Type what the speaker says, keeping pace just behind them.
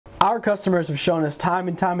Our customers have shown us time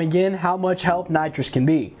and time again how much help Nitrous can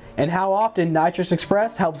be, and how often Nitrous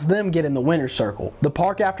Express helps them get in the winner's circle. The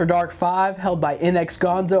Park After Dark 5, held by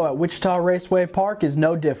NXGonzo at Wichita Raceway Park, is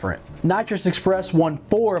no different. Nitrous Express won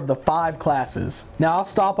 4 of the 5 classes. Now I'll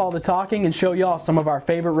stop all the talking and show y'all some of our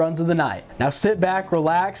favorite runs of the night. Now sit back,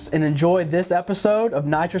 relax, and enjoy this episode of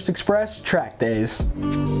Nitrous Express Track Days.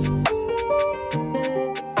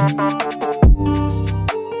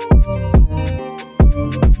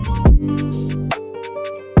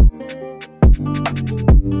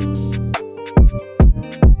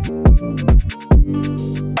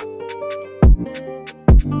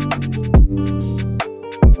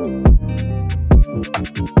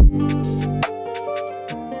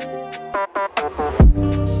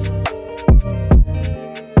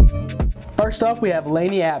 First up, we have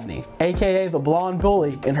Lainey Abney, aka the Blonde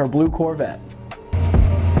Bully, in her blue Corvette.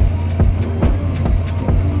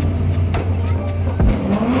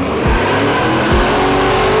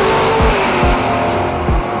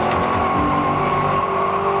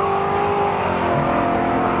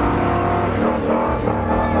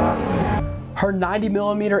 Her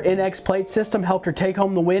 90mm NX plate system helped her take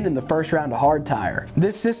home the win in the first round of hard tire.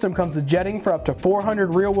 This system comes with jetting for up to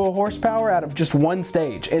 400 rear wheel horsepower out of just one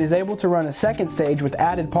stage, and is able to run a second stage with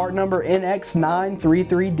added part number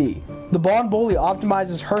NX933D. The Blonde Bully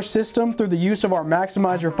optimizes her system through the use of our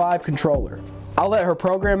Maximizer 5 controller. I'll let her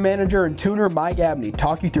program manager and tuner Mike Tammy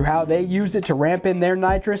talk you through how they use it to ramp in their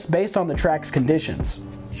nitrous based on the track's conditions.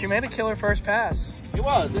 She made a killer first pass. It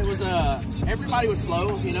was, everybody was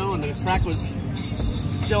slow, you know, and the track was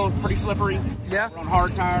still pretty slippery. Yeah. We're on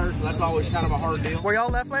hard tires, so that's always kind of a hard deal. Were y'all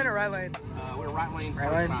left lane or right lane? We're right lane Right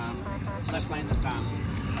first lane. time, left lane this time.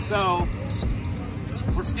 So,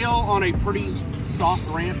 we're still on a pretty soft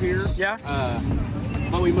ramp here. Yeah.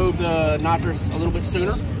 But we moved the nitrous a little bit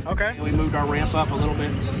sooner. Okay. And we moved our ramp up a little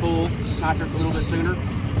bit, full nitrous a little bit sooner.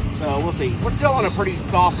 So we'll see. We're still on a pretty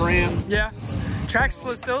soft ramp. Yeah. Track's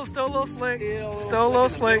still a little slick. Still a little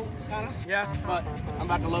slick. Kind of. Yeah. But I'm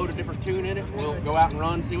about to load a different tune in it. We'll go out and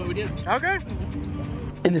run, see what we did. Okay.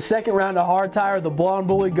 In the second round of hard tire, the Blonde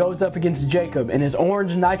Bully goes up against Jacob in his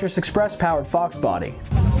orange Nitrous Express powered Fox body.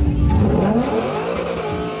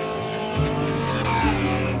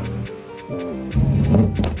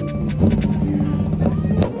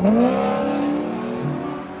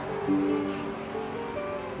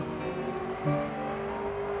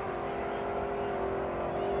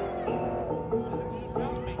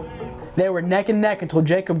 They were neck and neck until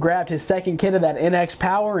Jacob grabbed his second kit of that NX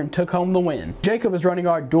power and took home the win. Jacob was running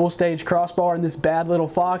our dual stage crossbar in this bad little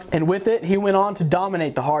Fox, and with it, he went on to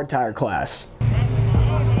dominate the hard tire class.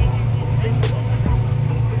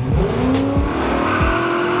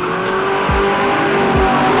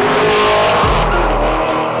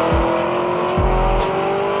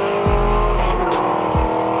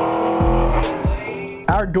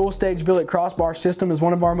 Our dual stage billet crossbar system is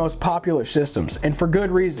one of our most popular systems, and for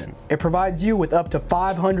good reason. It provides you with up to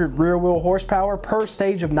 500 rear wheel horsepower per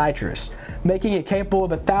stage of nitrous, making it capable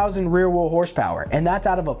of 1,000 rear wheel horsepower, and that's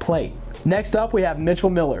out of a plate. Next up, we have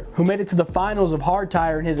Mitchell Miller, who made it to the finals of hard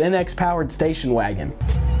tire in his NX powered station wagon.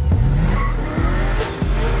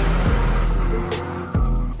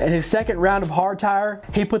 In his second round of hard tire,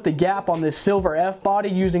 he put the gap on this silver F body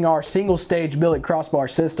using our single stage billet crossbar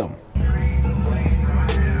system.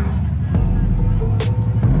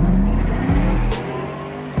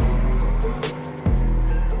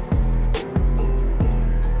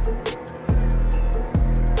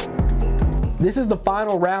 This is the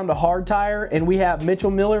final round of hard tire, and we have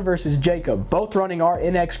Mitchell Miller versus Jacob, both running our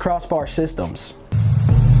NX crossbar systems.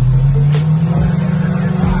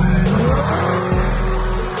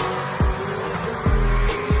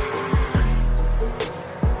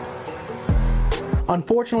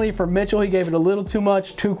 Unfortunately for Mitchell, he gave it a little too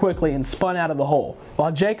much too quickly and spun out of the hole,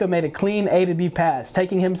 while Jacob made a clean A to B pass,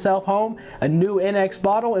 taking himself home a new NX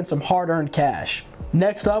bottle and some hard-earned cash.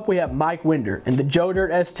 Next up, we have Mike Winder in the Joe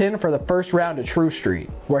Dirt S10 for the first round of True Street,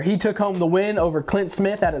 where he took home the win over Clint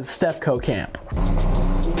Smith out of the Stefco camp.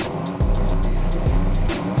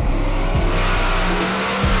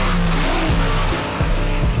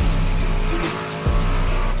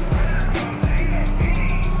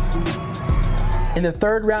 In the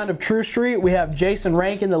third round of True Street, we have Jason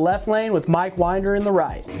Rank in the left lane with Mike Winder in the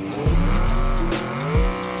right.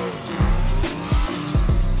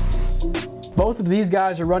 Both of these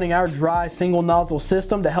guys are running our dry single nozzle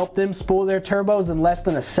system to help them spool their turbos in less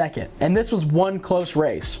than a second. And this was one close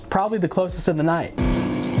race, probably the closest of the night.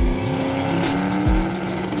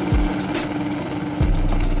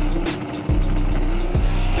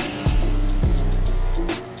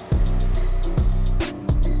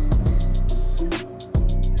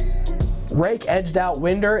 Rake edged out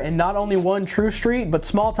Winder in not only one true street, but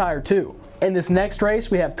small tire too. In this next race,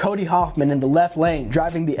 we have Cody Hoffman in the left lane,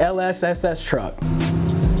 driving the LSSS truck.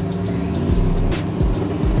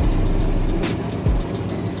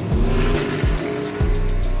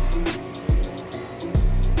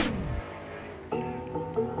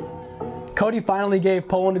 Cody finally gave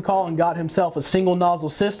Poland a call and got himself a single nozzle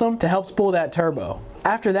system to help spool that turbo.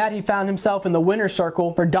 After that, he found himself in the winner's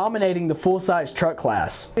circle for dominating the full-size truck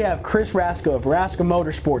class. We have Chris Raska of Raska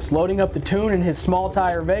Motorsports loading up the tune in his small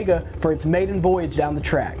tire Vega for its maiden voyage down the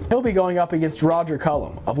track. He'll be going up against Roger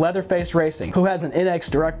Cullum of Leatherface Racing, who has an NX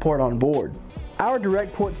direct port on board. Our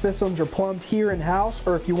direct port systems are plumbed here in-house,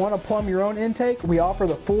 or if you want to plumb your own intake, we offer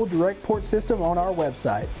the full direct port system on our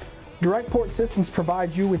website. Direct port systems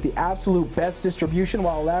provide you with the absolute best distribution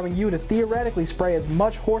while allowing you to theoretically spray as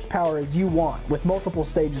much horsepower as you want, with multiple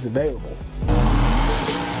stages available.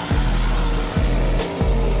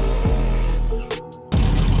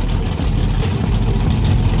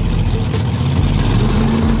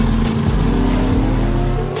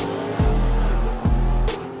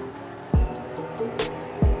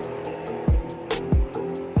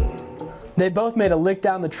 They both made a lick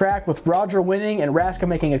down the track, with Roger winning and Raska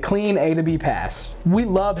making a clean A to B pass. We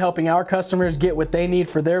love helping our customers get what they need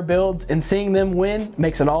for their builds, and seeing them win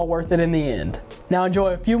makes it all worth it in the end. Now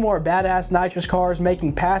enjoy a few more badass nitrous cars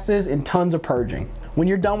making passes and tons of purging. When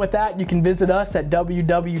you're done with that, you can visit us at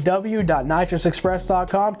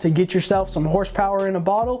www.nitrousexpress.com to get yourself some horsepower in a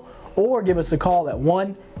bottle, or give us a call at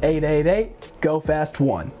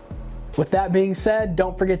 1-888-GO-FAST-1. With that being said,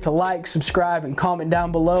 don't forget to like, subscribe, and comment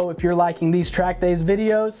down below if you're liking these track days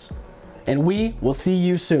videos, and we will see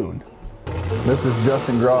you soon. This is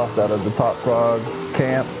Justin Gross out of the Top Frog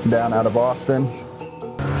camp down out of Austin.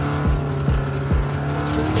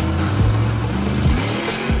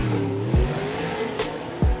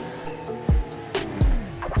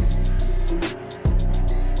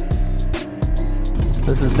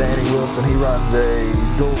 This is Danny Wilson. He runs a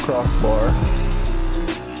dual crossbar.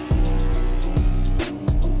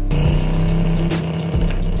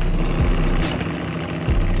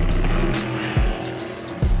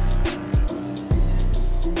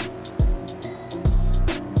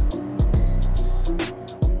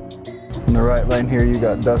 In the right lane here, you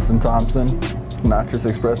got Dustin Thompson, Nitrous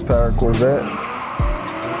Express powered Corvette.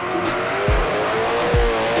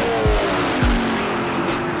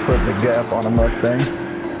 Putting the gap on a Mustang.